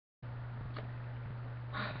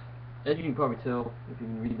As you can probably tell, if you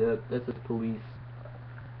can read that, that says police.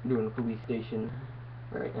 I'm doing a police station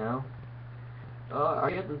right now.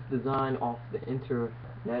 I got this design off the internet.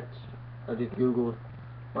 I just googled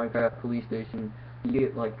Minecraft police station. You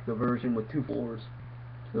get like the version with 2 floors.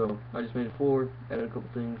 So I just made a floor, added a couple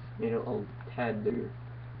things, made it a tad bigger.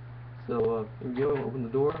 So here we go. Open the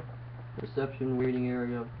door. Reception, waiting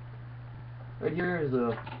area. Right here is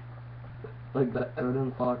a like the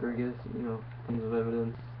evidence locker, I guess. You know, things of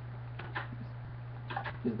evidence.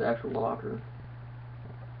 Is the actual locker.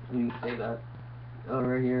 You can say that.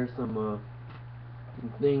 Right here, some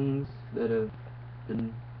things that have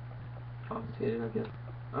been confiscated, I guess.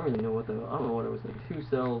 I don't really know what I don't know what it was like. 2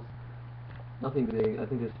 cells, nothing big. I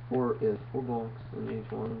think there's 4 bunks in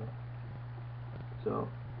each one. So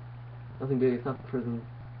nothing big. It's not the prison.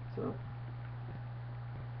 So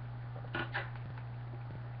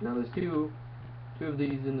now there's two of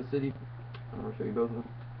these in the city. I'll show you both of them.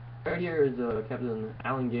 Right here is Captain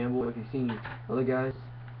Alan Gamble. If you've seen other guys,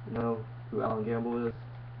 you know who Alan Gamble is.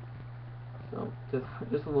 So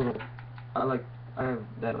just a little. I have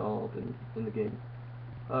that all up in the game.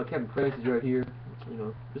 Captain Price is right here. You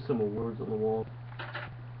know, just some awards on the wall.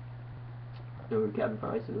 You know who Captain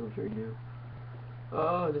Price is? I'm sure you do.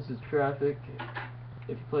 This is traffic.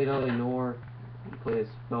 If you played LA Noir, you play as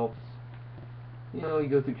Phelps. You know, you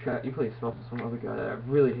go through you play Phelps with some other guy that I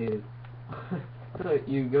really hated.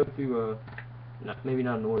 You go through maybe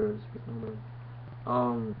not in order,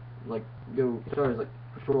 like start as like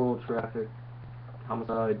patrol, traffic,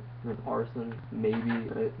 homicide, and arson, maybe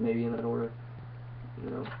in that order. You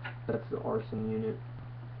know, that's the arson unit.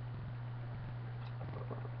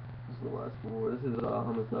 This is the last floor. This is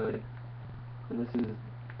homicide, and this is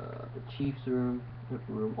the chief's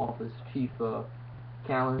office. Chief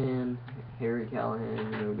Callahan, Harry Callahan. You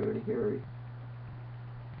know, Dirty Harry.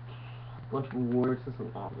 Bunch of awards. This is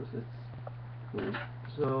an office. It's cool.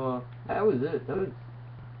 So that was it. That was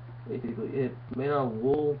basically it. Made out of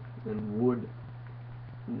wool and wood.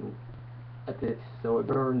 That's it. So it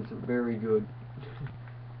burns very good.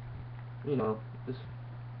 You know, just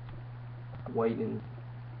white and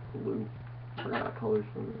blue. Forgot colors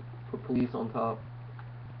from it. Put police on top.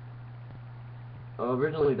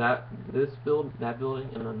 Originally that building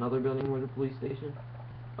and another building were the police station.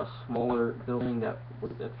 A smaller building that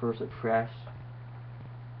was at first a trash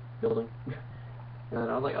building. And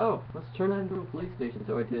I was like, oh, let's turn that into a police station.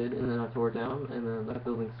 So I did, and then I tore it down, and then that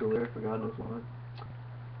building's still there for God knows why.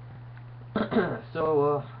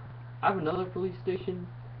 So, I have another police station,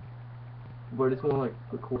 but it's more like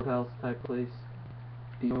a courthouse type place.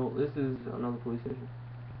 This is another police station.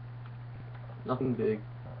 Nothing big.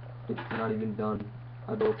 It's not even done.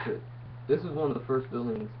 I built it. This was one of the first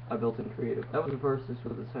buildings I built in creative. That was the first, this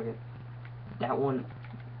was the second. That one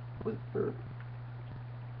was the third.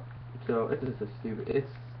 So it's just stupid.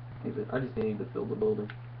 I just need to build a building.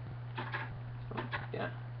 So, yeah.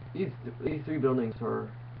 These 3 buildings are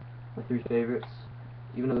my 3 favorites.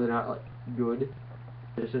 Even though they're not like good.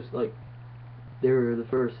 It's just like they were the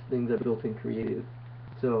first things I built in creative.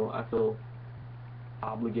 So I feel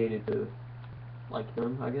obligated to like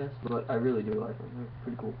them, I guess. But I really do like them. They're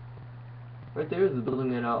pretty cool. Right there is the building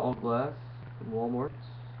made out all glass from Walmart.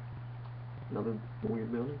 Another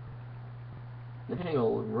weird building. The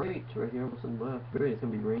angle right here almost on the left. Very, it's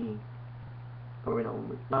gonna be raining. Oh wait, no,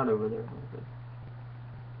 not over there. Okay.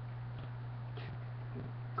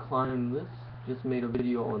 Climb this. Just made a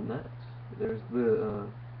video on that. There's the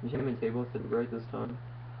enchantment table. I said it right this time.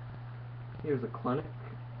 Here's a clinic.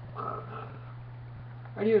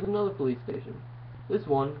 Right here's another police station. This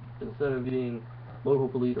one, instead of being local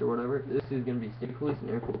police or whatever, this is gonna be state police and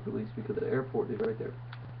airport police because the airport is right there.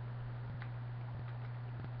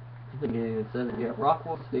 It says you have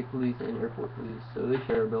Rockwell State Police and Airport Police, so they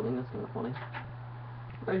share a building. That's kind of funny.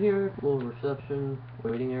 Right here, little reception,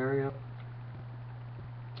 waiting area.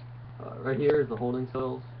 Right here is the holding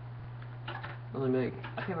cells. Nothing big.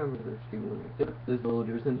 I can't remember if there's people in here. Yep, there's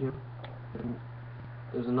villagers in here.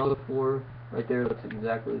 There's another floor right there. Looks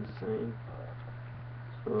exactly the same.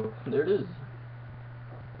 So there it is.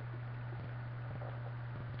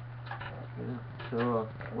 Yeah. So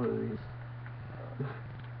what are these?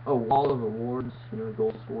 Oh, wall of awards, you know,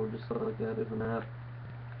 gold sword, just stuff like that. There's a map.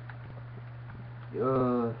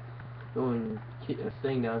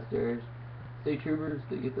 Staying downstairs. State troopers,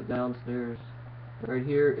 they get the downstairs. Right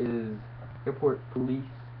here is airport police.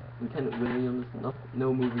 Lieutenant Williams.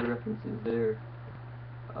 No movie references there.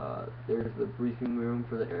 There's the briefing room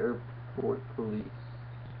for the airport police.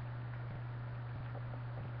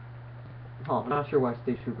 I'm not sure why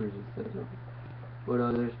state troopers is there.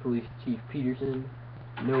 But there's Police Chief Peterson.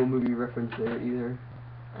 No movie reference there either.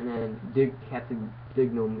 And then Captain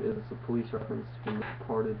Dignum is a police reference from The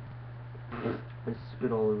Departed. I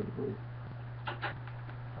spit all over the place.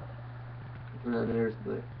 And then there's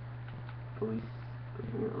the police.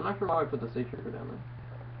 I'm not sure why I put the state trooper down there.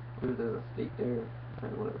 There's a state there,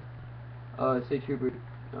 and whatever. State trooper,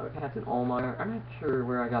 Captain Allmeyer. I'm not sure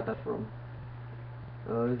where I got that from.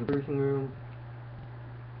 There's a briefing room,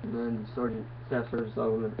 and then Staff Sergeant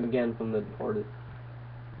Sullivan, again from The Departed.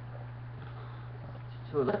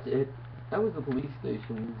 So that's it. That was the police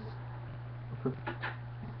stations.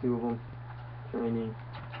 Two of them. Training.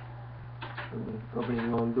 And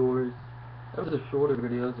opening long doors. That was a shorter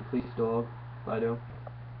video. That was a police dog. Fido.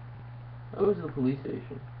 That was the police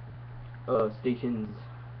station. Stations.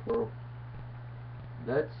 Plural.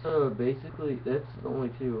 That's basically, that's the only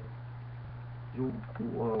two.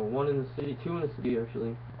 One in the city, two in the city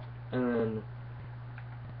actually. And then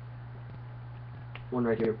one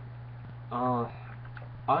right here.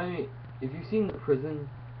 If you've seen the prison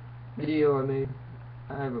video I made,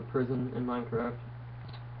 I have a prison in Minecraft,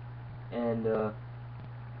 and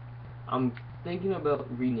I'm thinking about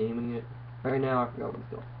renaming it. Right now I forgot what it's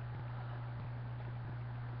called.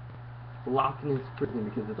 Loch Ness Prison,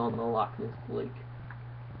 because it's on the Loch Ness Lake.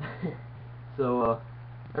 So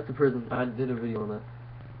that's a prison. I did a video on that.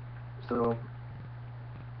 So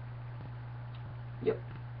yep,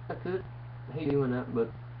 that's it. I hate doing that,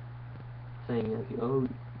 but saying that, oh,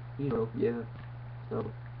 you know, yeah.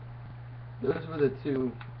 So those were the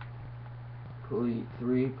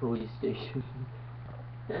three police stations,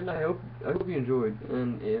 and I hope you enjoyed.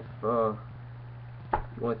 And if you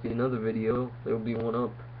want to see another video, there will be one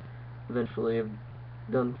up eventually. I've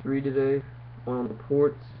done 3 today. One on the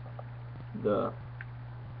ports, the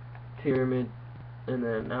pyramid, and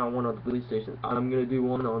then now one on the police station. I'm gonna do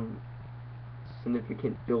one on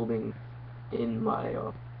significant buildings in my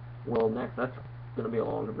world next. That's gonna be a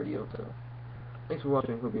longer video. So thanks for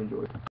watching. Hope you enjoyed.